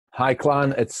Hi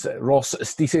clan, it's Ross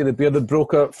Stisi, the bearded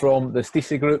broker from the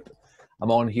Stisi Group. I'm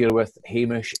on here with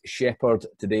Hamish Sheppard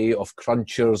today of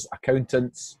Crunchers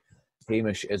Accountants.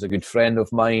 Hamish is a good friend of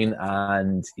mine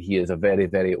and he is a very,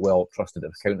 very well trusted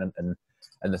accountant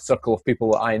in the circle of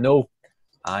people that I know.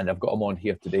 And I've got him on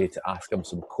here today to ask him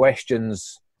some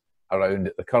questions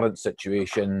around the current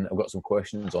situation. I've got some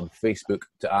questions on Facebook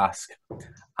to ask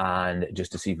and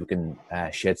just to see if we can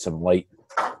shed some light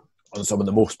on some of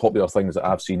the most popular things that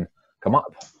I've seen come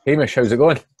up. Hamish, how's it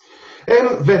going?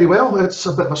 Very well. It's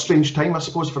a bit of a strange time, I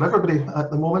suppose, for everybody at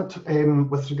the moment,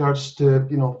 with regards to,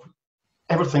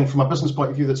 everything from a business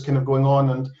point of view that's kind of going on.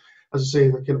 And as I say,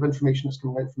 the kind of information that's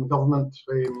coming out from the government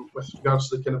with regards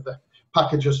to the kind of the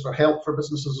packages for help for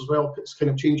businesses as well, it's kind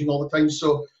of changing all the time.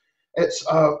 So it's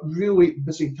a really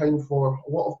busy time for a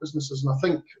lot of businesses. And I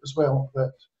think as well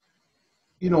that,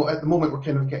 at the moment we're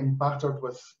kind of getting battered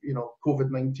with,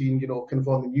 COVID-19, kind of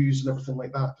on the news and everything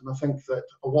like that. And I think that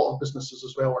a lot of businesses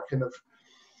as well are kind of,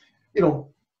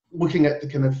 looking at the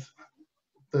kind of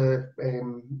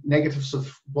the negatives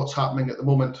of what's happening at the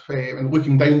moment and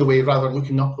looking down the way rather than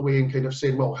looking up the way and kind of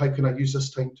saying, well, how can I use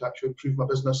this time to actually improve my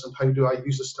business, and how do I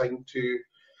use this time to,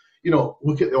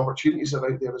 look at the opportunities that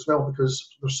are out there as well,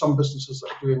 because there's some businesses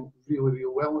that are doing really, really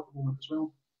well at the moment as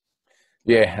well.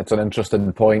 Yeah, it's an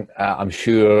interesting point. I'm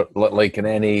sure, like in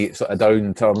any sort of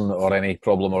downturn or any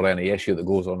problem or any issue that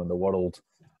goes on in the world,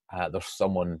 there's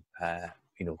someone,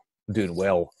 doing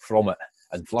well from it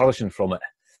and flourishing from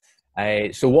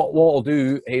it. So what I'll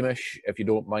do, Hamish, if you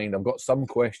don't mind, I've got some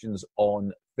questions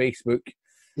on Facebook.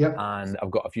 Yep. And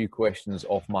I've got a few questions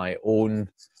of my own.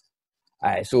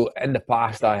 So in the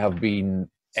past, I have been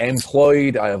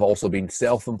employed, I have also been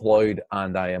self-employed,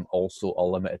 and I am also a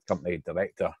limited company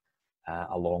director.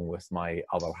 Along with my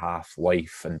other half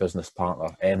wife and business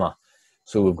partner, Emma.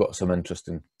 So we've got some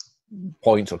interesting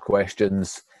points or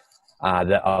questions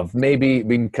that have maybe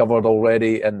been covered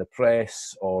already in the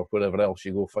press or wherever else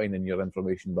you go finding your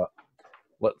information, but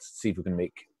let's see if we can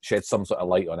shed some sort of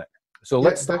light on it. So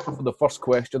let's start with the first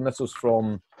question. This was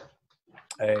from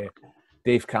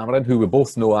Dave Cameron, who we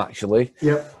both know actually.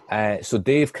 Yep. So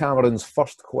Dave Cameron's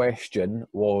first question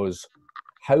was,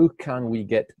 how can we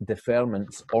get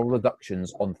deferments or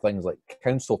reductions on things like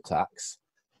council tax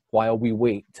while we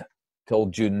wait till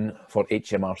June for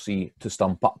HMRC to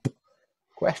stump up?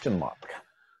 Question mark.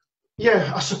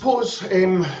 Yeah, I suppose,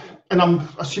 and I'm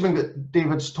assuming that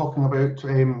David's talking about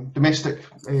domestic,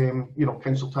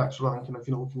 council tax rather than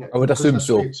kind of, looking at. I would assume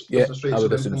so. Rates, yeah, I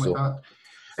would assume so. Like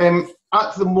that.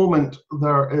 At the moment,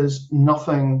 there is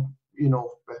nothing,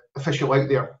 official out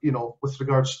there, with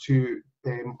regards to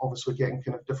obviously getting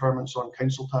kind of deferments on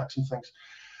council tax and things.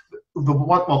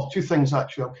 Two things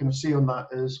actually I'll kind of say on that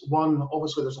is, one,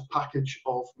 obviously there's a package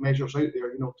of measures out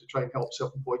there, to try and help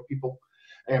self-employed people.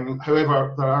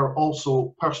 However, there are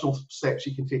also personal steps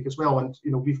you can take as well, and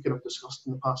we've kind of discussed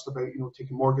in the past about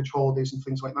taking mortgage holidays and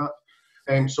things like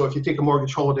that. So if you take a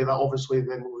mortgage holiday, that obviously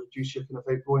then will reduce your kind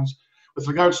of outgoings. With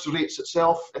regards to rates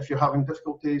itself, if you're having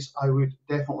difficulties, I would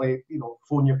definitely,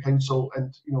 phone your council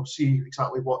and, see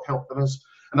exactly what help there is.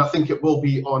 And I think it will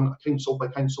be on a council by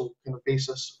council kind of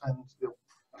basis, and they'll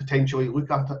potentially look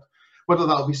at it. Whether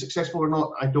that'll be successful or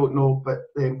not, I don't know, but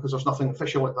because there's nothing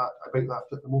official about that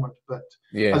at the moment. But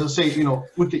yeah, as I say,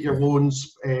 look at your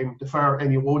loans, defer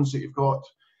any loans that you've got,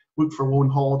 look for loan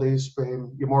holidays,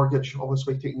 your mortgage,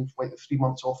 obviously taking like the 3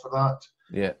 months off for that.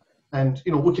 Yeah. And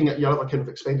looking at your other kind of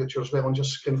expenditure as well, and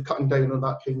just kind of cutting down on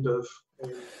that kind of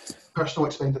personal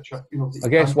expenditure. I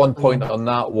guess one point on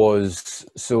that was,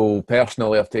 so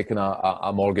personally, I've taken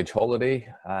a mortgage holiday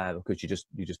because you just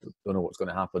don't know what's going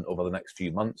to happen over the next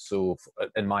few months. So,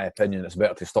 in my opinion, it's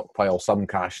better to stockpile some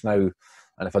cash now,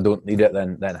 and if I don't need it,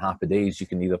 then happy days. You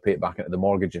can either pay it back into the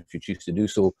mortgage if you choose to do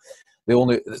so. The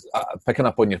only picking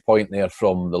up on your point there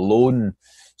from the loan.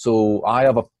 So I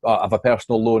have a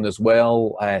personal loan as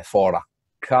well for a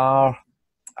car,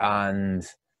 and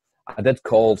I did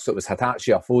call, so it was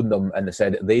Hitachi. I phoned them and they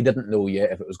said they didn't know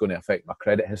yet if it was going to affect my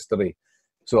credit history.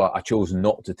 So I chose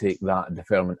not to take that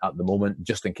deferment at the moment,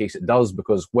 just in case it does,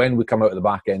 because when we come out of the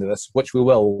back end of this, which we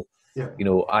will, yeah,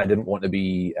 I didn't want to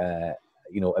be,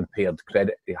 impaired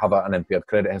credit, have an impaired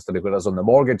credit history. Whereas on the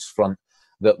mortgage front,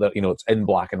 that it's in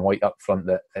black and white up front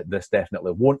that this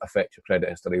definitely won't affect your credit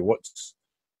history. What's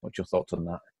your thoughts on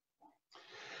that?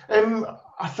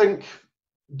 I think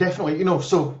definitely,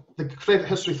 so the credit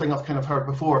history thing I've kind of heard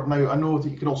before. Now, I know that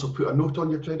you can also put a note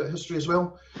on your credit history as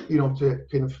well, to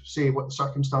kind of say what the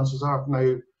circumstances are.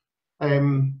 Now,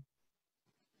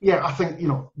 yeah, I think,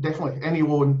 definitely any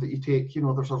loan that you take,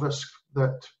 there's a risk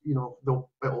that,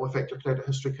 it'll affect your credit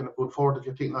history kind of going forward if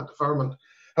you're taking that deferment.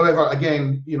 However,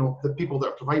 again, you know, the people that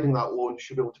are providing that loan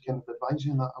should be able to kind of advise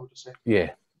you on that, I would say.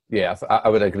 Yeah, yeah, I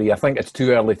would agree. I think it's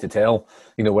too early to tell.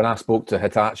 You know, when I spoke to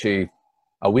Hitachi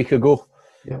a week ago,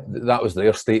 that was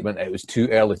their statement. It was too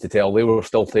early to tell. They were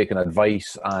still taking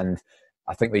advice, and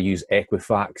I think they use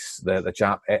Equifax. The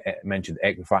chap mentioned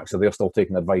Equifax, so they're still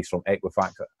taking advice from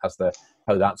Equifax as to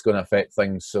how that's going to affect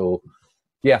things. So,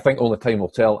 yeah, I think only time will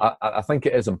tell. I think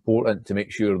it is important to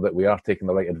make sure that we are taking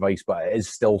the right advice, but it is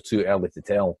still too early to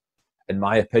tell, in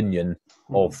my opinion,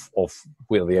 of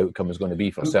where the outcome is going to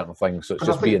be for certain things. So it's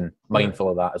just being mindful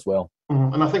of that as well.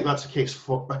 And I think that's the case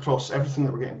across everything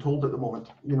that we're getting told at the moment.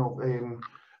 You know,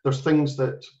 there's things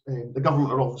that the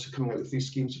government are obviously coming out with these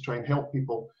schemes to try and help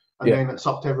people, and then it's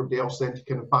up to everybody else then to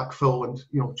kind of backfill and,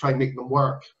 you know, try and make them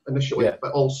work initially,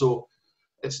 but also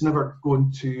it's never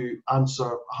going to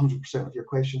answer 100% of your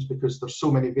questions because there's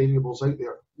so many variables out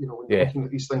there, you know, when you're looking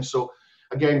at these things. So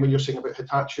again, when you're saying about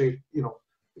Hitachi, you know,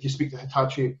 if you speak to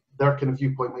Hitachi, their kind of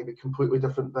viewpoint might be completely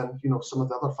different than, you know, some of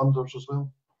the other funders as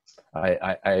well.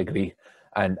 I agree.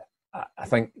 And I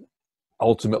think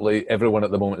ultimately everyone at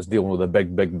the moment is dealing with the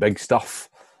big stuff,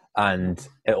 and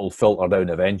it'll filter down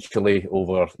eventually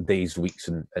over days, weeks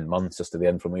and months as to the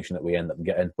information that we end up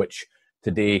getting, which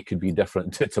today could be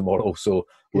different to tomorrow. So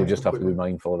we'll just have to be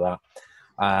mindful of that.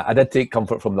 I did take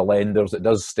comfort from the lenders. It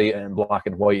does state it in black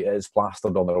and white. It is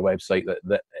plastered on their website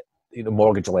that you know,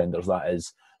 mortgage lenders, that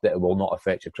is, that it will not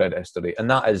affect your credit history. And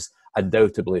that is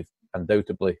undoubtedly,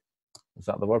 is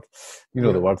that the word? You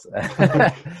know the word.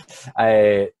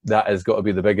 That has got to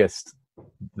be the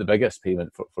biggest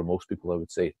payment for most people, I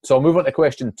would say. So I'll move on to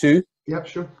question 2. Yeah,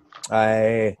 sure.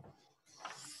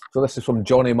 So this is from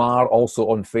Johnny Marr, also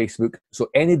on Facebook. So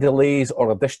any delays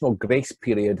or additional grace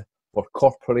period for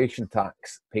corporation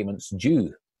tax payments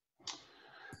due?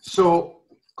 So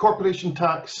corporation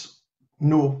tax,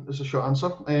 no, is the short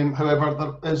answer. However,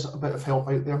 there is a bit of help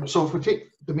out there. So if we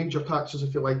take the major taxes,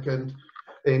 if you like, and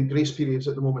grace periods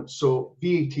at the moment. So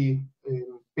VAT,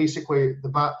 basically the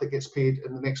VAT that gets paid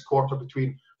in the next quarter between,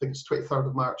 I think it's 23rd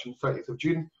of March and 30th of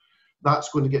June, that's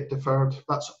going to get deferred.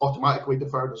 That's automatically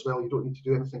deferred as well. You don't need to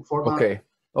do anything for that. Okay,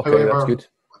 however, that's good.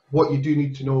 What you do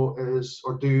need to know is,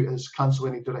 or do, is cancel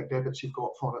any direct debits you've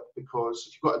got for it, because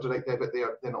if you've got a direct debit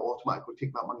there, then it'll automatically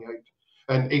take that money out.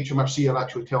 And HMRC are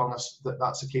actually telling us that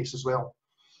that's the case as well.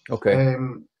 Okay.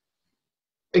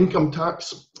 Income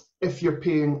tax, if you're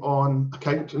paying on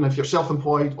account, and if you're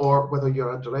self-employed or whether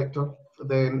you're a director,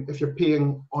 then if you're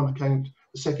paying on account,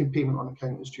 the second payment on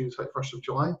account is due the 31st of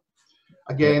July.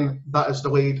 Again, that is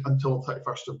delayed until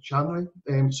 31st of January.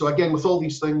 So again, with all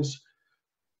these things,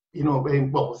 you know,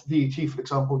 well, with VAT, for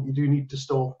example, you do need to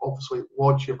still obviously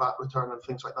lodge your VAT return and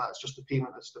things like that. It's just the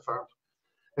payment that's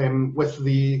deferred. With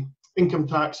the income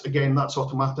tax, again, that's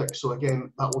automatic. So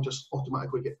again, that will just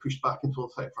automatically get pushed back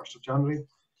until the 31st of January.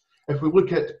 If we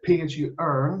look at pay as you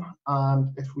earn,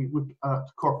 and if we look at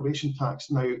corporation tax,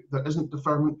 now there isn't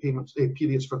deferment payments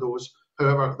periods for those.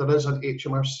 However, there is an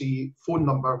HMRC phone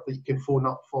number that you can phone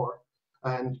up for,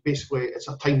 and basically it's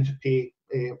a time to pay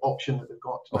option that they've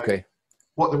got now. Okay.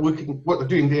 What they're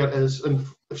doing there is, and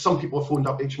if some people have phoned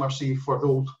up HMRC for the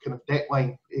old kind of debt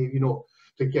line, you know,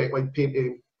 to get like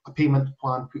a payment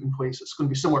plan put in place, it's going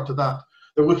to be similar to that.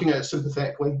 They're looking at it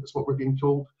sympathetically, that's what we're being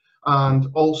told, and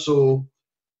also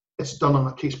it's done on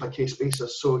a case-by-case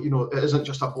basis. So, you know, it isn't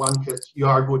just a blanket, you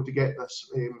are going to get this.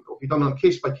 It'll be done on a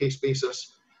case-by-case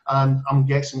basis, and I'm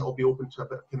guessing it'll be open to a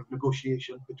bit of kind of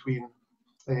negotiation between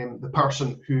the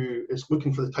person who is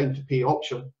looking for the time to pay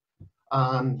option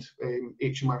and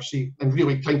HMRC. And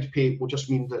really, time to pay will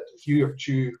just mean that if you are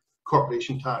due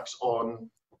corporation tax on,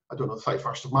 I don't know, the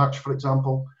 31st of March, for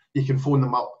example, you can phone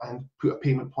them up and put a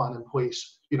payment plan in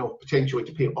place, you know, potentially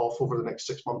to pay it off over the next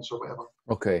 6 months or whatever.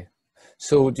 Okay.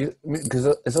 So, because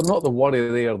is there not the worry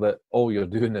there that all you're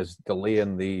doing is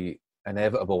delaying the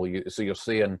inevitable? So you're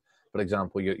saying, for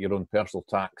example, your own personal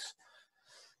tax,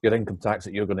 your income tax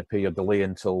that you're going to pay, you're delaying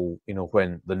until, you know,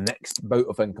 when the next bout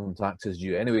of income tax is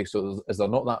due anyway. So is there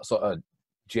not that sort of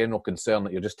general concern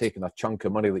that you're just taking a chunk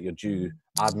of money that you're due,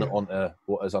 adding it onto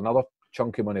what is another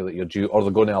chunk of money that you're due, or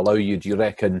they're going to allow you, do you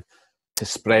reckon, to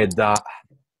spread that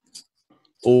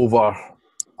over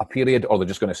a period, or they're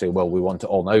just going to say, well, we want it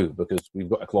all now because we've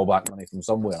got to claw back money from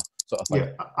somewhere, sort of thing?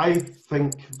 Yeah, I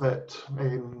think that,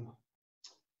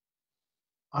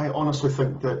 I honestly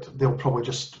think that they'll probably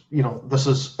just, you know, this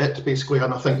is it basically,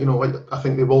 and I think, you know, I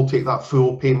think they will take that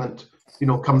full payment, you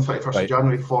know, come 31st of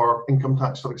January for income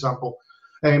tax, for example.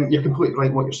 You're completely right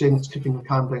in what you're saying, it's kicking the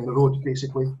can down the road,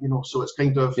 basically, you know, so it's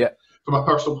kind of, from a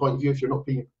personal point of view, if you're not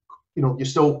being, you know, you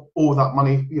still owe that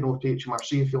money, you know, to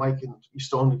HMRC, if you like, and you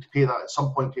still need to pay that at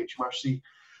some point to HMRC.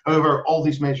 However, all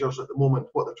these measures at the moment,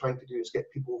 what they're trying to do is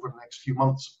get people over the next few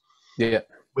months. Yeah.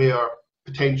 Where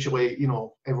potentially, you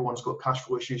know, everyone's got cash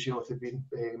flow issues, you know, if they've been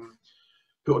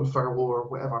put on furlough or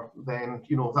whatever, then,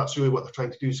 you know, that's really what they're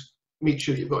trying to do, is make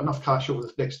sure that you've got enough cash over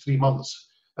the next 3 months.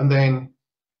 And then,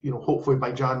 you know, hopefully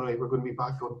by January, we're going to be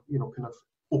back on, you know, kind of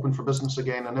open for business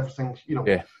again and everything, you know,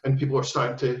 and people are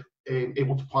starting to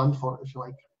able to plan for it, if you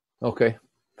like. Okay,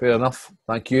 fair enough.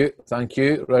 Thank you. Thank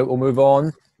you. Right, we'll move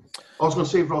on. I was going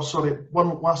to say, Ross, sorry,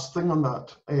 one last thing on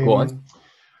that. Go on.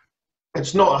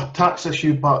 It's not a tax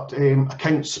issue, but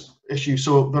accounts issue.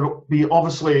 So there'll be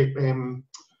obviously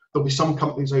there'll be some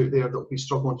companies out there that'll be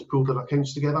struggling to pull their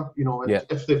accounts together. You know,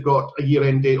 if they've got a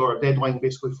year-end date or a deadline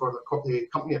basically for the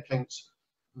company accounts,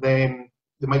 then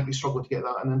they might be struggling to get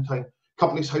that in time.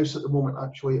 Companies House at the moment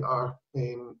actually are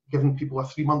giving people a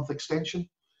 3-month extension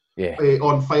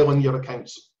on filing your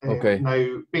accounts.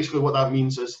 Now, basically what that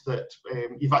means is that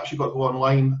you've actually got to go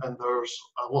online, and there's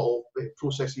a little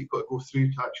process you've got to go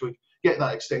through to actually get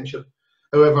that extension.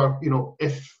 However, you know,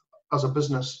 if as a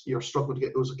business you're struggling to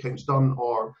get those accounts done,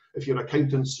 or if your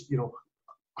accountants, you know,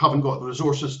 haven't got the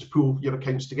resources to pull your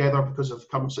accounts together because of the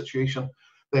current situation,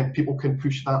 then people can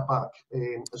push that back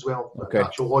as well,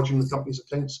 actual lodging the company's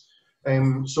accounts.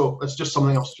 So it's just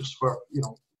something else, just for, you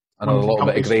know, another little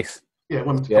bit of grace. Yeah,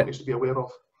 one of the companies to be aware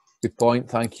of. Good point.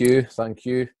 Thank you. Thank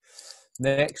you.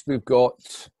 Next, we've got.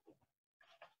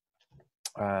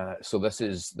 So this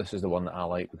is the one that I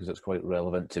like because it's quite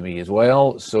relevant to me as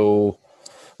well. So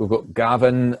we've got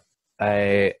Gavin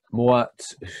Moat,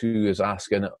 who is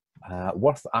asking,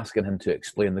 worth asking him to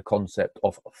explain the concept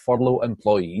of furlough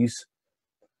employees.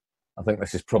 I think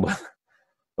this is probably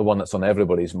the one that's on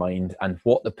everybody's mind, and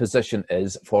what the position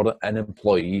is for an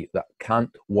employee that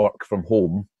can't work from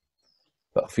home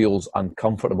but feels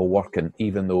uncomfortable working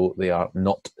even though they are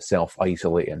not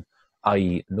self-isolating,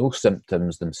 i.e. no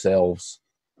symptoms themselves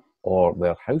or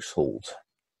their household.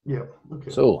 Yeah,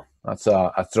 okay. So that's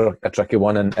a tricky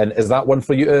one, and is that one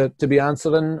for you to be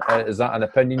answering? Is that an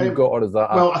opinion you've got, or is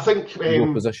that I think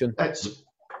your position? It's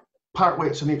partly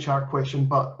it's an HR question,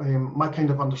 but my kind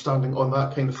of understanding on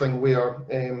that kind of thing, where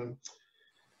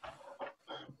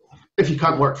if you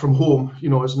can't work from home, you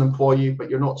know, as an employee, but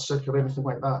you're not sick or anything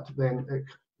like that, then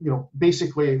you know,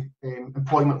 basically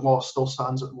employment law still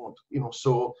stands at the moment. You know,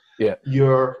 so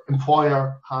your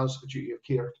employer has a duty of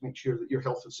care to make sure that your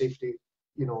health and safety,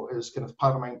 you know, is kind of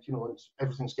paramount. You know, and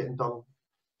everything's getting done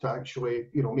to actually,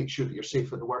 you know, make sure that you're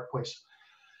safe at the workplace.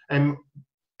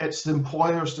 It's the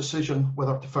employer's decision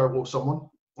whether to furlough someone.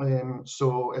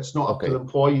 So it's not up to the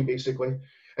employee, basically.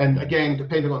 And again,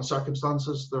 depending on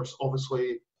circumstances, there's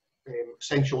obviously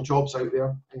essential jobs out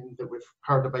there that we've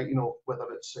heard about, you know, whether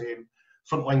it's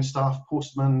frontline staff,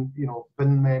 postmen, you know,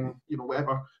 bin men, you know,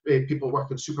 whatever, people work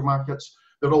in supermarkets,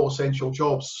 they're all essential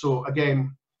jobs. So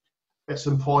again, it's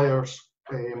employers,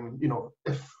 you know,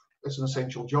 if it's an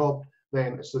essential job,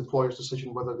 then it's the employer's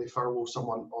decision whether they furlough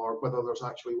someone or whether there's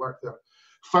actually work there.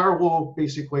 Furlough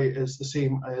basically is the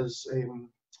same as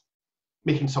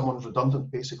making someone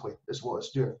redundant, basically, is what it's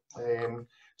doing.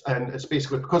 And it's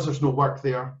basically because there's no work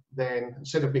there, then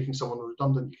instead of making someone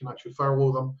redundant, you can actually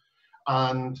furlough them.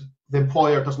 And the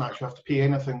employer doesn't actually have to pay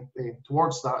anything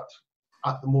towards that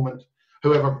at the moment.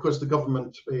 However, because the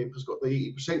government has got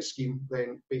the 80% scheme,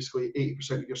 then basically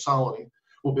 80% of your salary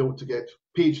will be able to get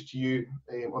paid to you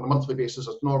on a monthly basis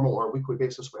as normal, or a weekly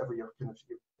basis, whatever your kind of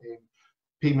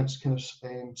payments kind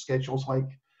of schedules like.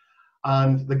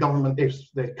 And the government,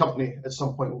 the company at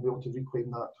some point will be able to reclaim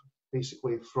that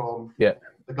basically from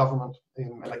the government.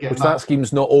 And again, that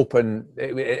scheme's not open.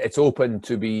 It's open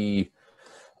to be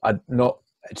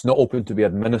it's not open to be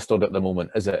administered at the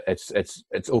moment, is it?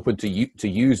 It's open to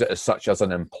use it as such as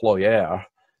an employer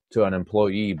to an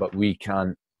employee, but we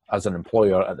can't, as an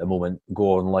employer at the moment,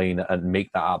 go online and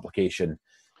make that application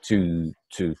to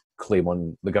claim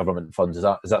on the government funds. Is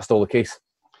that still the case?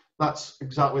 That's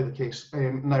exactly the case.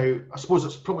 Now, I suppose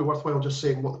it's probably worthwhile just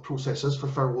saying what the process is for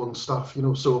furloughing staff. You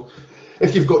know, so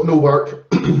if you've got no work,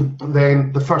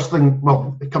 then the first thing,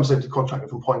 well, it comes down to contract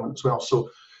of employment as well.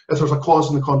 So if there's a clause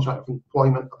in the contract of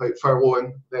employment about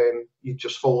furloughing, then you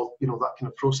just follow, you know, that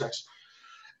kind of process.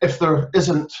 If there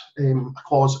isn't a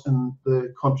clause in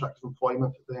the contract of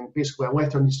employment, then basically a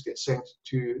letter needs to get sent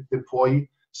to the employee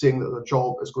saying that their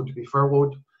job is going to be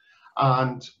furloughed,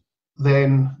 and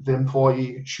then the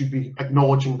employee should be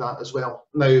acknowledging that as well.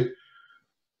 Now,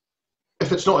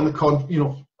 if it's not in the you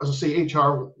know, as I say,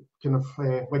 HR kind of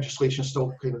legislation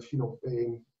still kind of, you know,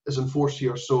 is enforced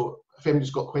here. So if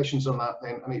anybody's got questions on that,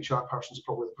 then an HR person is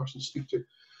probably the person to speak to.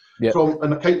 From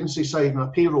an accountancy side and a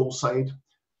payroll side,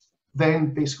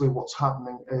 then basically what's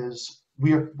happening is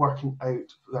we're working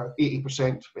out their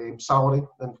 80% salary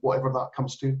and whatever that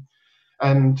comes to.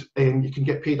 And you can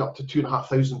get paid up to £2,500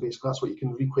 basically. That's what you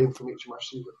can reclaim from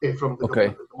HMRC, from the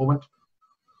government at the moment.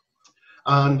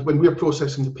 And when we're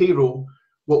processing the payroll,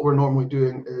 what we're normally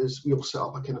doing is we'll set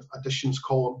up a kind of additions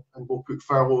column, and we'll put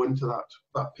furlough into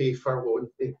that pay, furlough,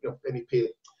 and any pay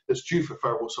that's due for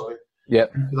furlough,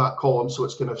 into that column, so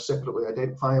it's kind of separately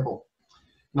identifiable.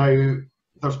 Now,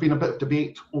 there's been a bit of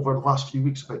debate over the last few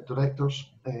weeks about directors,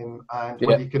 and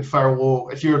whether you can furlough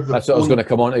if you're the. That's what I was going to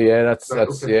come on to. Yeah, that's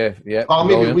okay. yeah. I'll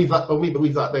maybe leave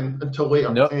that then until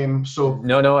later.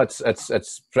 No, no, it's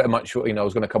pretty much what I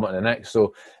was going to come on to the next.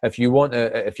 So if you want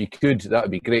to, if you could, that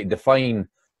would be great. Define.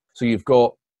 So you've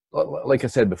got, like I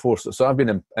said before, so I've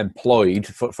been employed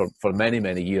for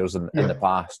many years in the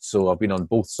past. So I've been on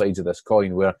both sides of this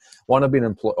coin, where one I've been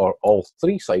employed, or all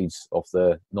three sides of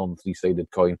the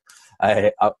non-three-sided coin.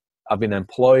 I've been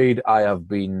employed, I have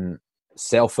been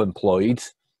self-employed,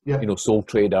 sole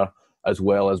trader, as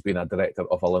well as being a director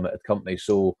of a limited company.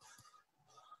 So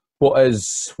what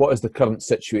is the current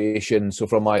situation? So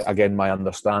from my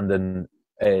understanding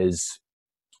is,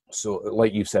 so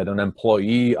like you've said, an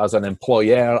employee, as an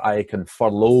employer, I can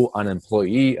furlough an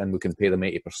employee and we can pay them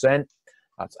 80%.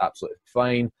 That's absolutely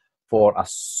fine. For a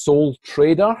sole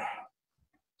trader,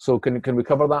 so can we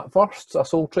cover that first? A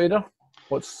sole trader?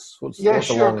 What's sure. The long and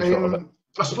short of it?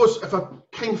 I suppose if I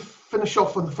kind of finish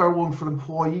off on the furloughing for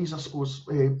employees, I suppose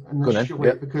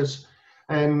initially, because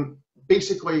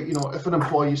basically, if an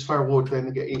employee is furloughed, then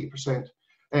they get 80%.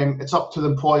 It's up to the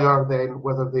employer then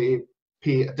whether they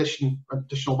pay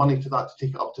additional money to that to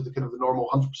take it up to the kind of the normal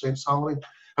 100% salary.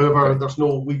 However, there's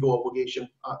no legal obligation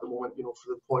at the moment, for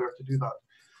the employer to do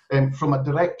that. From a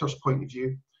director's point of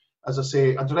view, as I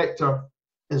say, a director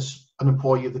is an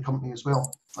employee of the company as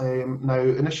well. Now,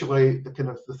 initially,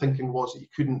 the thinking was that you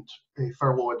couldn't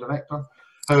furlough a director.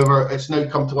 However, it's now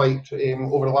come to light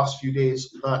over the last few days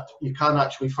that you can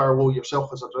actually furlough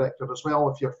yourself as a director as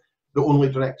well if you're the only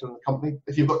director in the company.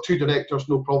 If you've got two directors,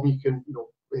 no problem, you can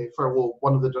furlough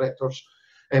one of the directors.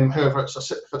 However, if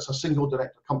it's a single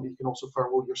director company, you can also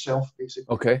furlough yourself,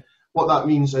 basically. Okay. What that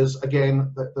means is,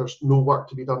 again, that there's no work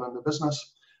to be done in the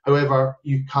business. However,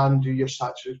 you can do your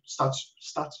statutory,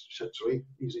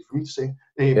 easy for me to say,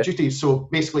 duties. So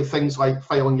basically things like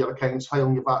filing your accounts,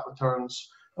 filing your VAT returns,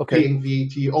 paying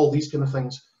VAT, all these kind of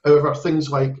things. However, things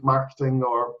like marketing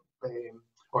or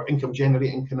income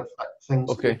generating kind of things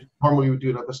normally you would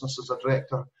do in a business as a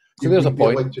director. So there's a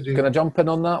point. Can I jump in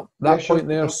on that point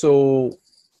there? So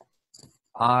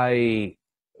I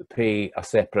pay a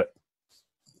separate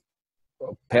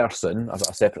person, a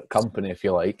separate company, if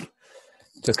you like,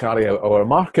 to carry out our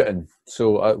marketing.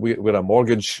 So we're a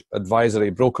mortgage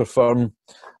advisory broker firm,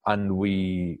 and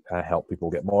we help people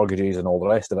get mortgages and all the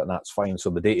rest of it, and that's fine. So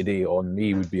the day-to-day on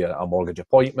me would be a mortgage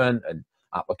appointment and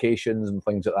applications and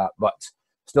things like that. But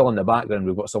still in the background,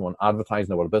 we've got someone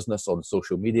advertising our business on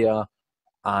social media,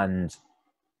 and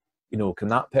can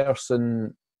that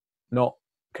person not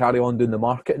carry on doing the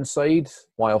marketing side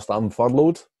whilst I'm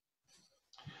furloughed?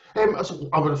 I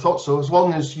would have thought so, as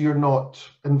long as you're not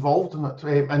involved in it.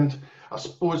 And I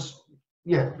suppose,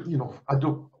 I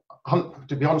don't,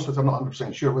 to be honest with you, I'm not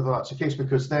 100% sure whether that's the case,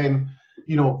 because then,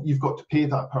 you've got to pay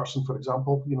that person, for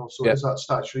example, so is that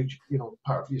statutory,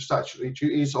 part of your statutory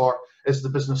duties, or is the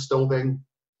business still then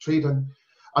trading?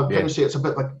 I would kind of say it's a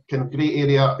bit like kind of grey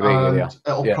area,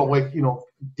 it'll probably,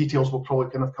 details will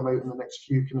probably kind of come out in the next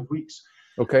few kind of weeks.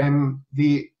 Okay.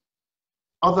 The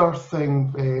other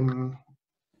thing,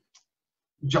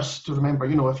 just to remember,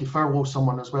 if you furlough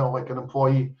someone as well, like an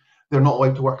employee, they're not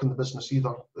allowed to work in the business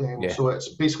either. So it's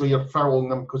basically you're furloughing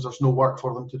them because there's no work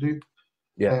for them to do.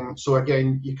 So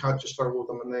again, you can't just furlough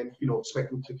them and then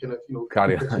expect them to kind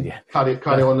of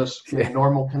carry on as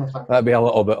normal kind of thing. That'd be a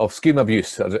little bit of scheme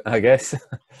abuse, I guess.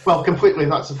 Well, completely.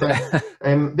 That's the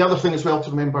thing. The other thing as well to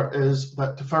remember is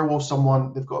that to furlough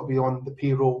someone, they've got to be on the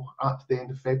payroll at the end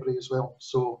of February as well.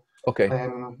 So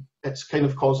it's kind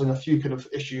of causing a few kind of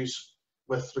issues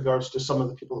with regards to some of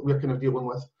the people that we're kind of dealing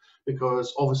with,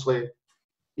 because obviously,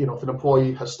 if an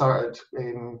employee has started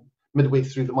midway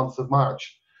through the month of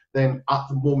March, then at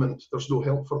the moment there's no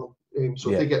help for them.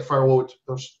 So if they get furloughed,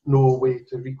 there's no way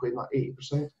to reclaim that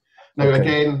 80%. Now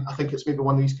again, I think it's maybe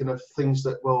one of these kind of things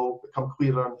that will become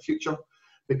clearer in the future,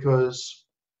 because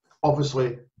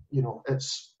obviously,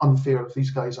 it's unfair if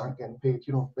these guys aren't getting paid.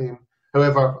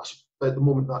 However, at the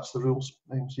moment that's the rules.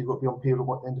 So you've got to be on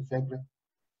payroll at the end of February.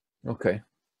 Okay.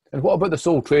 And what about the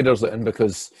sole traders then?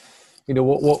 Because,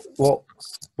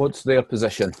 what's their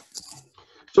position?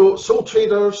 So sole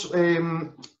traders,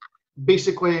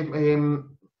 basically,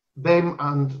 them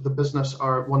and the business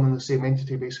are one and the same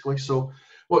entity, basically. So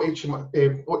what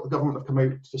the government have come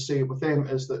out to say with them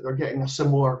is that they're getting a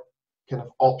similar kind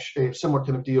of option, similar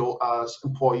kind of deal as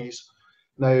employees.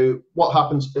 Now, what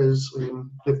happens is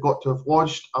they've got to have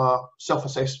lodged a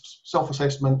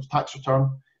self-assessment tax return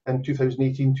in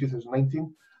 2018,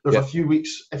 2019. There's a few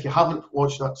weeks, if you haven't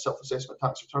lodged that self-assessment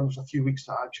tax return, there's a few weeks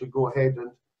to actually go ahead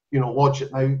and, lodge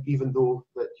it now, even though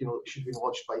that, it should be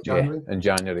lodged by January. Yeah, in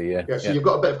January, yeah. So you've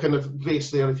got a bit of kind of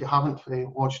grace there if you haven't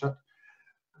lodged it.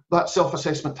 That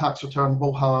self-assessment tax return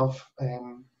will have,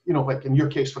 like in your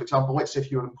case, for example, let's say if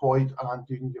you're employed and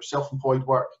doing your self-employed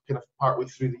work kind of partway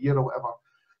through the year or whatever,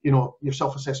 your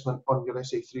self-assessment on your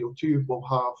SA 302 will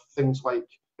have things like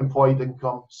employed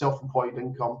income, self-employed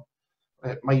income.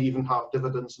 It might even have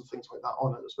dividends and things like that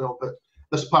on it as well. But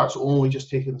this part's only just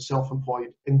taking the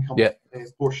self-employed income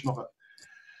portion of it.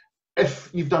 If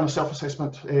you've done a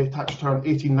self-assessment tax return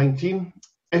 18-19,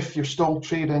 if you're still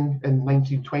trading in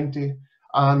 19-20,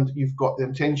 and you've got the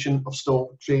intention of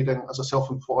still trading as a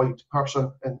self-employed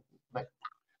person in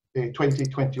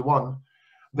 2021,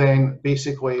 then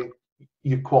basically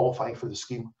you qualify for the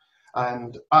scheme.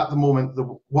 And at the moment,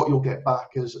 what you'll get back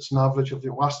is it's an average of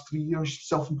your last 3 years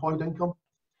self-employed income.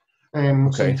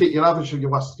 So you take your average of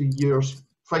your last 3 years,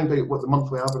 find out what the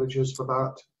monthly average is for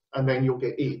that, and then you'll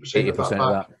get 80% of that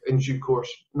back in due course.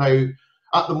 Now,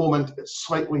 at the moment, it's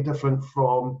slightly different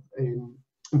from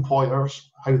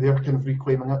employers, how they're kind of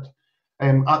reclaiming it.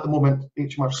 At the moment,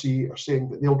 HMRC are saying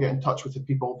that they'll get in touch with the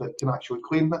people that can actually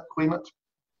claim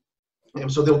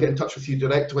it. So they'll get in touch with you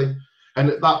directly. And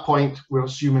at that point, we're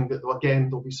assuming that, again,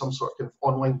 there'll be some sort of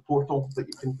online portal that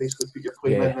you can basically put your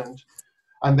claim in,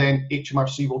 and then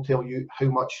HMRC will tell you how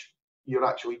much you're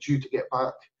actually due to get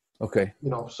back. Okay.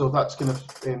 So that's kind of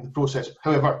the process.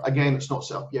 However, again, it's not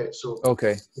set up yet. So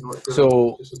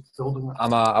so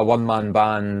I'm a one-man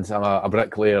band. I'm a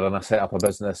bricklayer, and I set up a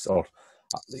business, or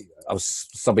I was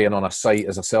subbing on a site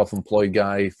as a self-employed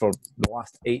guy for the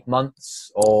last 8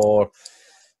 months, or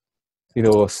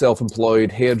a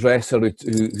self-employed hairdresser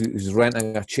who's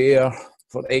renting a chair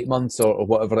for 8 months, or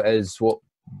whatever it is.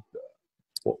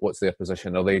 What's their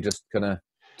position? Are they just kind of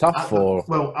tough, or?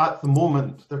 Well, at the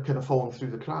moment, they're kind of falling through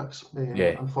the cracks.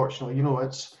 Unfortunately,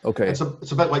 it's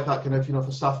a bit like that kind of, if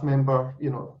a staff member,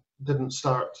 didn't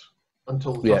start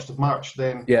until the 1st of March,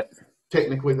 then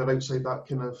technically they're outside that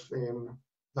kind of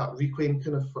that reclaim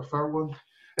kind of for furlough.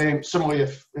 Similarly,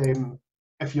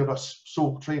 if you're a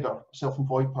sole trader,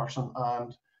 self-employed person,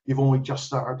 and you've only just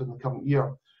started in the current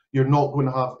year, you're not going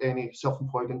to have any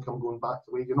self-employed income going back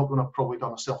the way. You're not going to have probably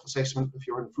done a self-assessment if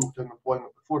you're in full-time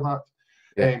employment before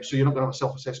that. So you're not going to have a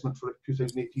self-assessment for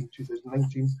 2018,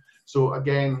 2019. So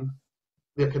again,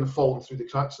 they're kind of falling through the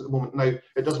cracks at the moment. Now,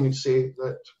 it doesn't mean to say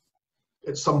that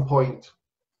at some point,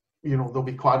 there'll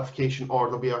be clarification, or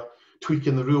there'll be a tweak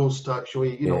in the rules to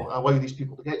actually, allow these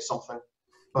people to get something.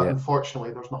 But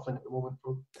unfortunately, there's nothing at the moment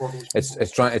for those people.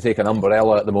 It's trying to take an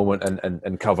umbrella at the moment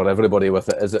and cover everybody with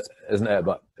it, isn't it?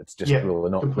 But it's just really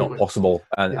not possible.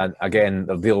 And again,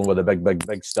 they're dealing with the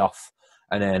big stuff.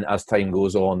 And then as time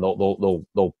goes on,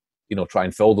 they'll try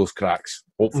and fill those cracks,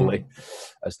 hopefully,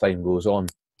 as time goes on.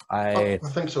 I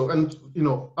think so. And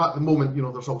at the moment,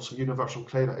 there's also universal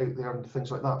credit out there and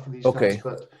things like that for these guys.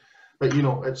 But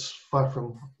it's far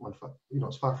from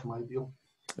ideal.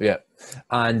 Yeah,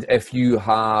 and if you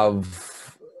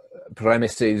have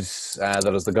premises,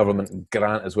 there is the government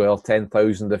grant as well,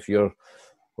 10,000 if you're,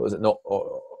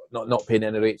 not paying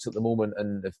any rates at the moment,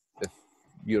 and if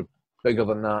you're bigger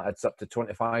than that, it's up to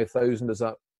 25,000. Is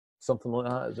that something like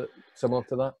that? Is it similar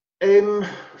to that?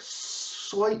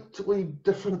 Slightly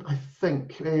different, I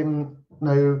think.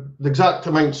 Now the exact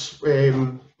amounts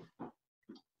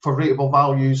for rateable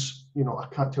values, I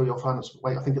can't tell you offhand. It's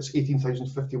like, I think it's 18,000,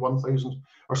 51,000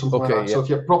 or something like that. So if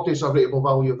your property's a rateable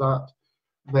value of that,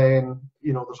 then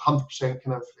there's 100%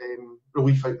 kind of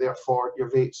relief out there for your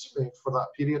rates for that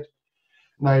period.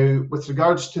 Now, with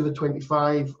regards to the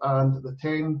 25 and the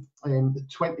 10, the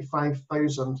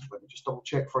 25,000, let me just double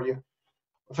check for you.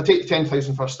 If I take the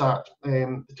 10,000 for a start,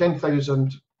 the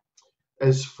 10,000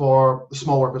 is for the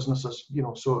smaller businesses.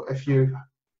 So if you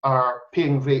are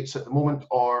paying rates at the moment,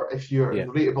 or if you're in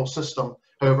the rateable system,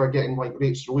 however, getting like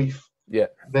rates relief,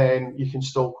 then you can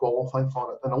still qualify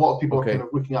for it. And a lot of people are kind of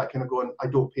looking at kind of going, I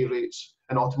don't pay rates,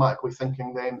 and automatically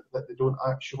thinking then that they don't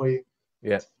actually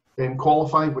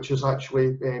qualify, which is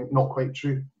actually not quite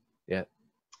true.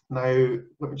 Now,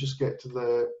 let me just get to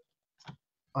the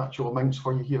actual amounts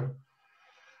for you here.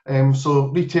 So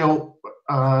retail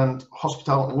and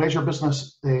hospitality and leisure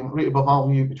business, rateable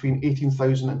value between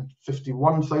 18,000 and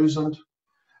 51,000.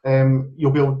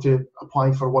 you'll be able to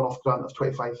apply for a one-off grant of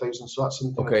 25,000. So that's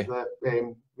in kind of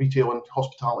the retail and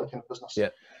hospitality kind of business. Yeah.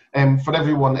 For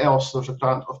everyone else, there's a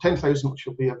grant of 10,000 which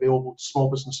will be available to small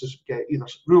businesses who get either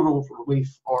rural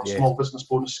relief or small business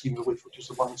bonus scheme relief, which is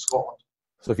the one in Scotland.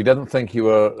 So if you didn't think you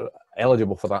were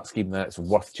eligible for that scheme, then it's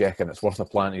worth checking. It's worth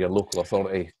applying to your local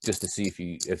authority just to see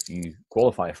if you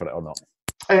qualify for it or not.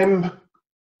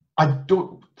 I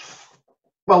don't.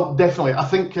 Well, definitely. I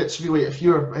think it's really, if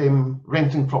you're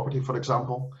renting property, for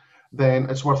example, then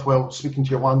it's worthwhile speaking to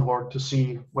your landlord to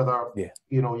see whether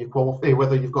you qualify,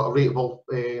 whether you've got a rateable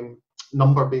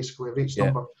number, basically a rates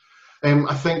number.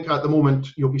 I think at the moment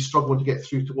you'll be struggling to get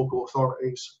through to local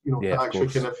authorities, to actually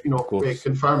kind of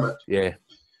confirm it. Yeah.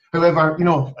 However,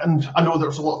 and I know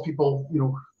there's a lot of people,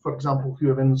 for example,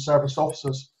 who are in service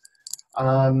offices,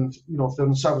 and if they're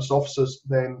in service offices,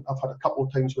 then I've had a couple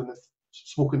of times when they've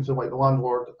spoken to like the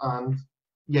landlord, and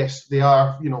yes, they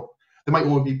are, they might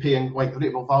only be paying like the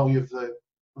rateable value of the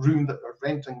room that they're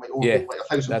renting might only be like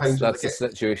 £1,000. That's the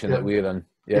situation that we're in.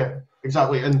 Yeah,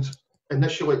 exactly. And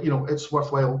initially, it's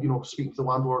worthwhile, speaking to the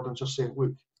landlord and just saying,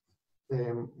 look,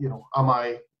 am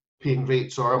I paying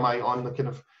rates, or am I on the kind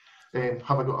of,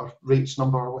 have I got a rates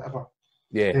number or whatever?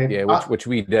 Which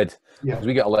we did. Because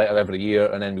we get a letter every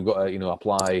year, and then we've got to,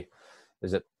 apply.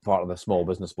 Is it part of the small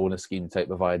business bonus scheme type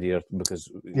of idea? Because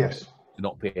we do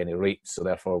not pay any rates, so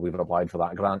therefore we've applied for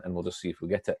that grant, and we'll just see if we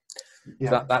get it.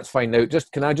 So that's fine. Now,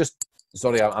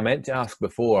 sorry, I meant to ask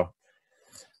before.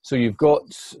 So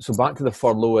back to the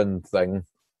furloughing thing.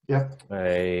 Yeah.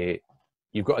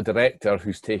 You've got a director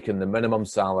who's taken the minimum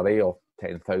salary of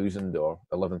 10,000 or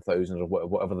 11,000 or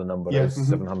whatever the number is,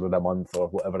 700 a month or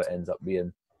whatever it ends up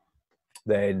being.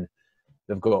 Then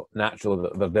they've got naturally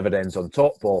their dividends on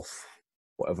top of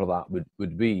whatever that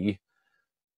would be.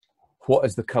 What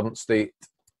is the current state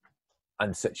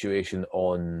and situation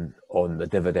on the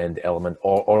dividend element,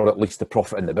 or at least the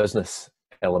profit in the business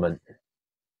element?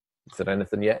 Is there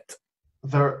anything yet?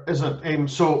 There isn't.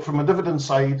 So from a dividend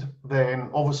side, then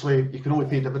obviously you can only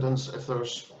pay dividends if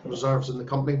there's reserves in the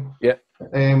company. Yeah.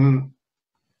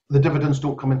 The dividends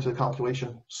don't come into the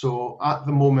calculation. So at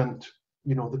the moment,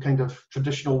 the kind of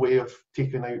traditional way of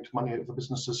taking out money out of the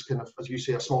business is kind of, as you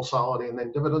say, a small salary and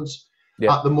then dividends.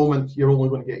 Yeah. At the moment, you're only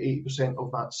going to get 80%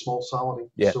 of that small salary.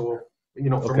 Yeah. So,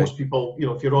 for most people,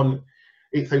 if you're on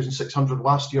 8,600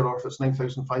 last year, or if it's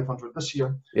 9,500 this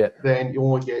year, then you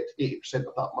only get 80%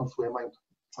 of that monthly amount.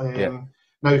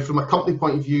 Now, from a company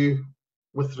point of view,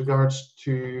 with regards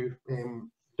to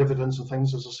dividends and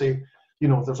things, as I say,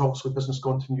 there's obviously business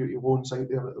continuity loans out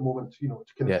there at the moment, to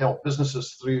kind of help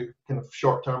businesses through kind of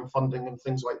short-term funding and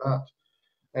things like that.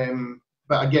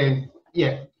 But again,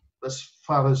 as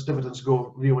far as dividends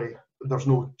go, really, there's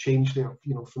no change there,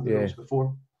 from the rules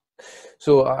before.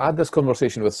 So I had this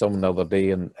conversation with someone the other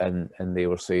day, and they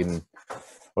were saying,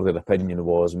 or their opinion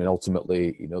was,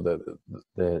 ultimately,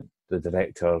 the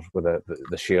director with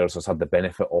the shares has had the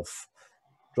benefit of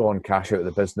drawing cash out of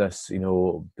the business,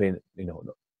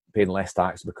 paying less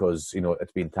tax because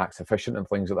it's been tax efficient and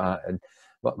things like that. And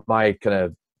my kind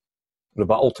of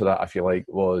rebuttal to that, if you like,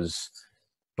 was,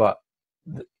 but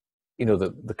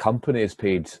the company has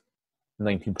paid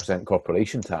 19%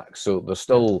 corporation tax, so there's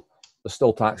still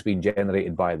tax being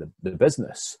generated by the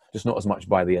business, just not as much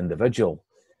by the individual.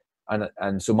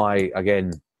 And so my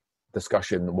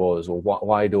discussion was, well,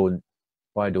 why don't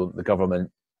the government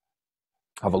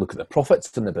have a look at the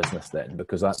profits in the business then,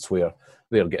 because that's where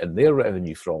they're getting their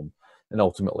revenue from, and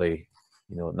ultimately,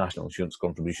 national insurance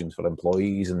contributions for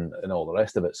employees and all the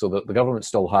rest of it. So that the government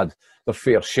still had their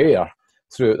fair share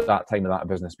throughout that time of that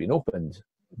business being opened.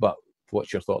 But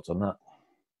what's your thoughts on that?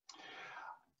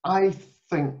 I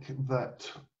think that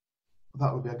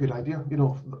would be a good idea.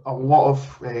 A lot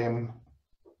of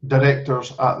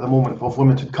directors at the moment of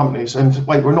limited companies, and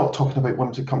like, we're not talking about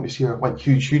limited companies here, like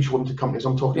huge limited companies.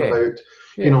 I'm talking about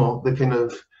the kind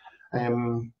of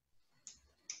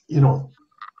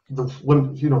the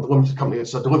limited company.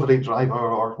 It's a delivery driver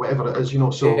or whatever it is.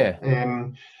 So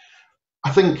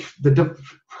I think the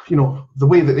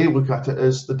way that they look at it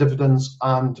is the dividends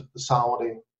and the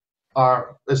salary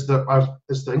is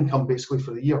the income basically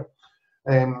for the year.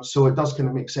 So it does kind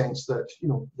of make sense that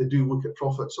they do look at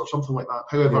profits or something like that.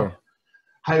 However,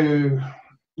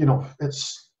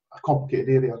 it's a complicated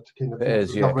area to kind of. It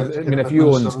is, yeah. If you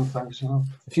own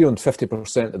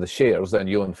 50% of the shares, then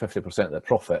you own 50% of the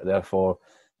profit. Therefore,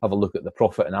 have a look at the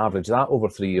profit and average that over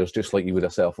 3 years, just like you would a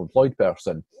self-employed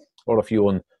person. Or if you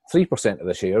own 3% of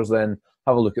the shares, then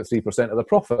have a look at 3% of the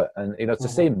profit. And it's the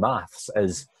same maths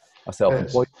as a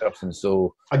self-employed person.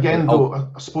 So again, though,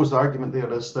 I suppose the argument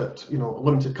there is that, you know, a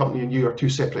limited company and you are two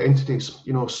separate entities,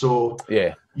 you know, so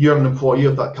yeah, you're an employee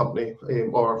of that company,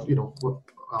 or, you know,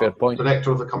 fair point.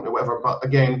 director of the company, whatever. But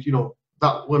again, you know,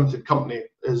 that limited company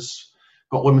is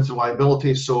got limited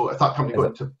liability. So if that company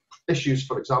got into issues,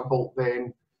 for example,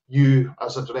 then you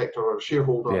as a director or a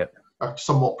shareholder are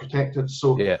somewhat protected.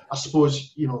 So I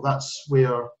suppose, you know, that's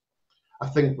where I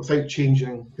think, without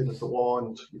changing kind of the law,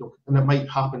 and, you know, and it might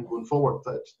happen going forward,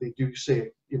 that they do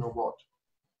say, you know what,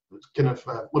 it's kind of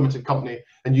a limited company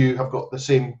and you have got the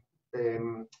same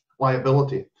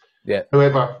liability.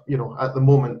 However, you know, at the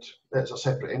moment it's a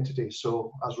separate entity,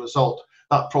 so as a result,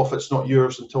 that profit's not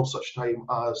yours until such time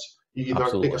as you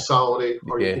either take a salary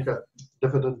or you take a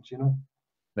dividend, you know.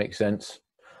 Makes sense.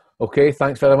 Okay,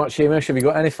 thanks very much, Hamish. Have you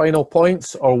got any final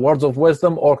points or words of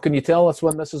wisdom, or can you tell us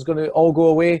when this is going to all go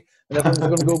away and everything's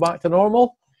going to go back to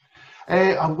normal?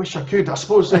 I wish I could. I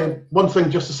suppose one thing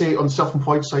just to say on the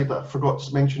self-employed side that I forgot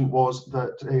to mention was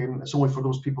that it's only for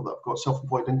those people that have got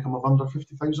self-employed income of under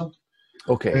 50,000.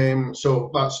 Okay. So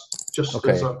that's just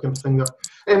as a kind of thing that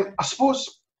I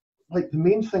suppose, like, the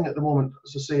main thing at the moment,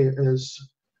 as I say, is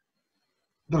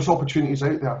there's opportunities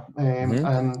out there,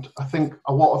 and I think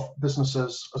a lot of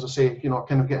businesses, as I say, you know, are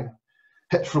kind of getting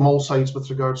hit from all sides with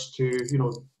regards to, you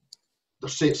know,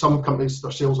 some companies,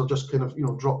 their sales are just kind of, you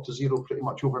know, dropped to zero pretty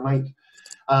much overnight.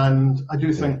 And I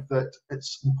do think that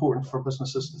it's important for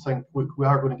businesses to think, look, we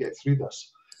are going to get through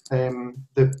this.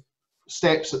 The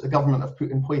steps that the government have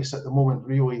put in place at the moment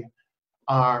really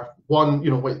are, one,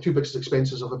 you know, like, two biggest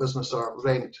expenses of a business are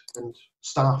rent and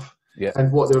staff.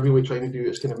 And what they're really trying to do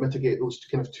is kind of mitigate those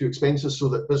kind of two expenses so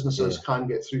that businesses can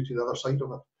get through to the other side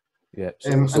of it.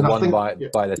 So one, by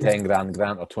the 10 grand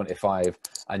grant or 25,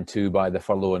 and two, by the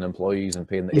furloughing employees and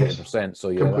paying the 80%.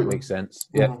 So that makes sense.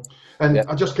 And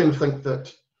I just kind of think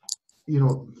that, you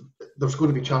know, there's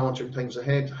going to be challenging times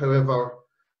ahead. However,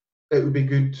 it would be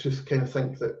good to kind of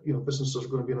think that, you know, businesses are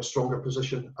going to be in a stronger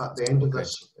position at the end of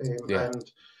this. And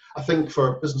I think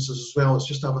for businesses as well, it's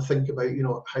just to have a think about, you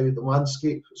know, how the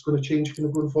landscape is going to change kind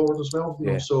of going forward as well.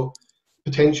 You know, so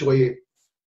potentially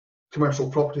commercial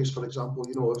properties, for example,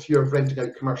 you know, if you're renting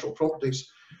out commercial properties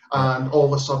and all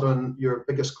of a sudden your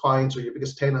biggest clients or your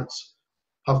biggest tenants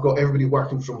have got everybody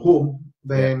working from home,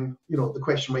 then, you know, the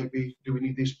question might be, do we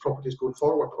need these properties going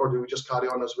forward, or do we just carry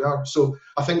on as we are? So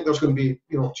I think there's going to be,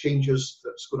 you know, changes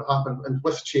that's going to happen, and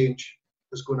with change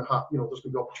is going to happen, you know, there's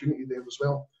going to be opportunity there as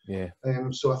well.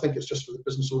 So I think it's just for the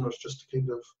business owners just to kind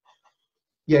of,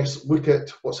 yes, look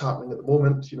at what's happening at the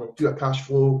moment, you know, do a cash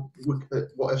flow, look at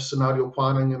what if scenario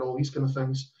planning and all these kind of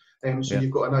things. So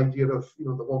you've got an idea of, you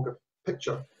know, the longer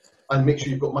picture, and make sure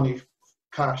you've got money,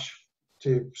 cash,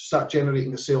 to start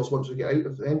generating the sales once we get out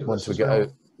of the end of this. Once we get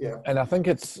out. And I think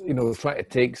it's, you know, trying to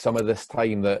take some of this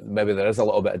time that maybe there is a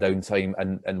little bit of downtime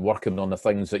and working on the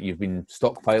things that you've been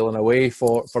stockpiling away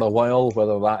for a while,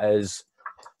 whether that is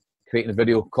creating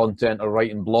video content or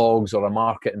writing blogs or a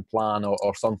marketing plan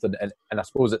or something. And I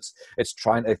suppose it's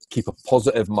trying to keep a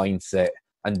positive mindset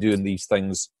and doing these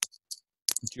things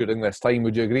during this time.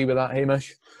 Would you agree with that,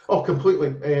 Hamish? Oh,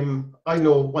 completely. I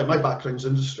know, like, my background's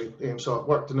industry, so I've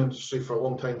worked in industry for a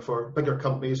long time for bigger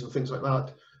companies and things like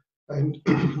that. And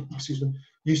excuse me,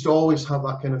 used to always have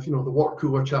that kind of, you know, the water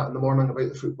cooler chat in the morning about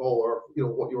the football, or, you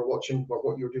know, what you were watching or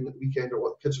what you were doing at the weekend, or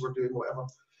what the kids were doing, whatever.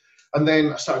 And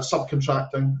then I started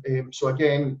subcontracting. So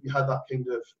again, you had that kind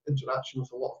of interaction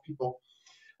with a lot of people.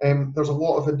 There's a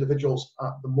lot of individuals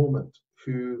at the moment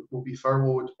who will be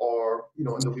furloughed, or, you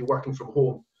know, and they'll be working from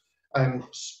home, and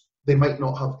they might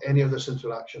not have any of this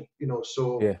interaction, you know.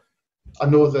 So I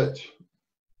know that,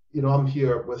 you know, I'm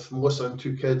here with Melissa and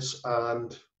two kids,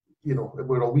 and, you know,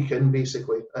 we're a weekend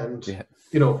basically, and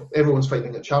you know, everyone's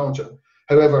finding it challenging.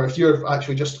 However, if you're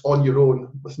actually just on your own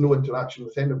with no interaction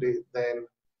with anybody, then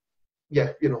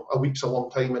you know, a week's a long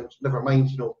time, and never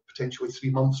mind, you know, potentially 3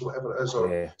 months or whatever it is,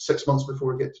 or 6 months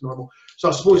before we get to normal. So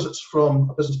I suppose it's from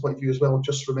a business point of view as well.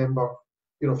 Just remember,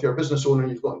 you know, if you're a business owner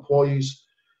and you've got employees,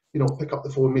 you know, pick up the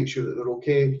phone, make sure that they're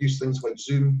okay. Use things like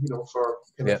Zoom, you know, for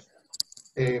kind of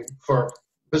for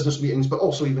business meetings, but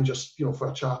also even just, you know, for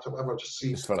a chat or whatever, just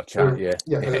see. Just for a chat,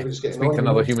 getting speak to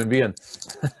another human being.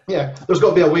 There's got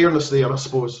to be awareness there, I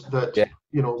suppose, that,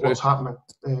 you know, what's happening.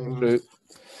 True.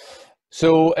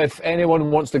 So if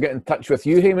anyone wants to get in touch with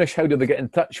you, Hamish, how do they get in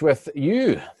touch with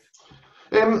you?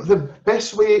 The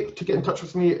best way to get in touch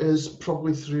with me is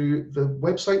probably through the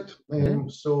website.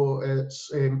 So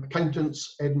it's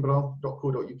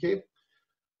accountantsedinburgh.co.uk.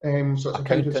 So it's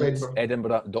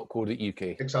accountantsedinburgh.co.uk.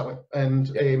 Exactly.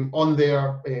 And on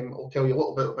there, I'll tell you a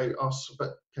little bit about us, a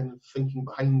bit kind of thinking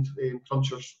behind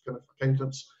Cruncher's kind of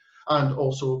accountants. And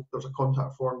also there's a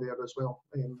contact form there as well.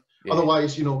 Yeah.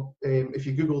 Otherwise, you know, if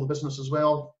you Google the business as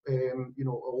well, you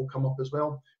know, it will come up as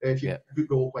well. If you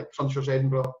Google like Furnishers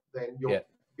Edinburgh, then you'll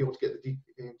be able to get the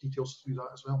details through that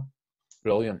as well.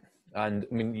 Brilliant. And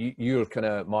I mean, your kind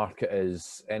of market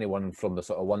is anyone from the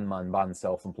sort of one-man band,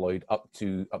 self-employed, up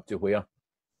to where?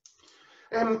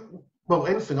 Well,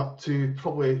 anything up to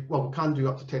probably, well, we can do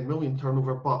up to 10 million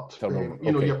turnover, but you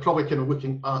know, okay. you're probably kind of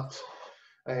looking at,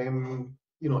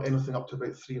 you know, anything up to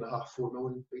about 3.5, 4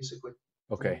 million, basically.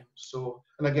 Okay. So,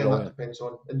 and again, that depends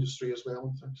on industry as well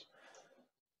and things.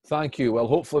 Thank you. Well,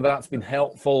 hopefully that's been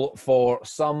helpful for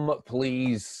some.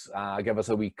 Please give us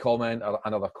a wee comment or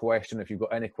another question. If you've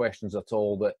got any questions at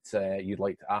all that you'd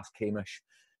like to ask Hamish,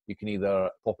 you can either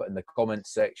pop it in the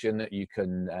comments section, you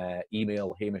can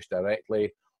email Hamish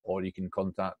directly, or you can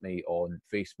contact me on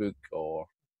Facebook or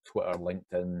Twitter,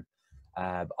 LinkedIn.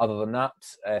 Other than that,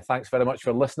 thanks very much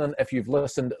for listening. If you've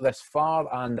listened this far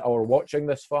and are watching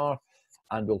this far,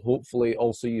 and we'll hopefully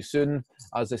all see you soon.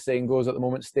 As the saying goes at the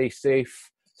moment, stay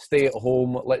safe, stay at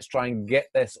home. Let's try and get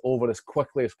this over as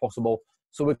quickly as possible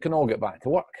so we can all get back to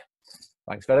work.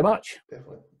 Thanks very much.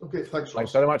 Definitely. Okay, thanks, Ross.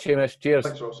 Thanks very much, Hamish. Cheers.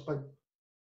 Thanks, Ross. Bye.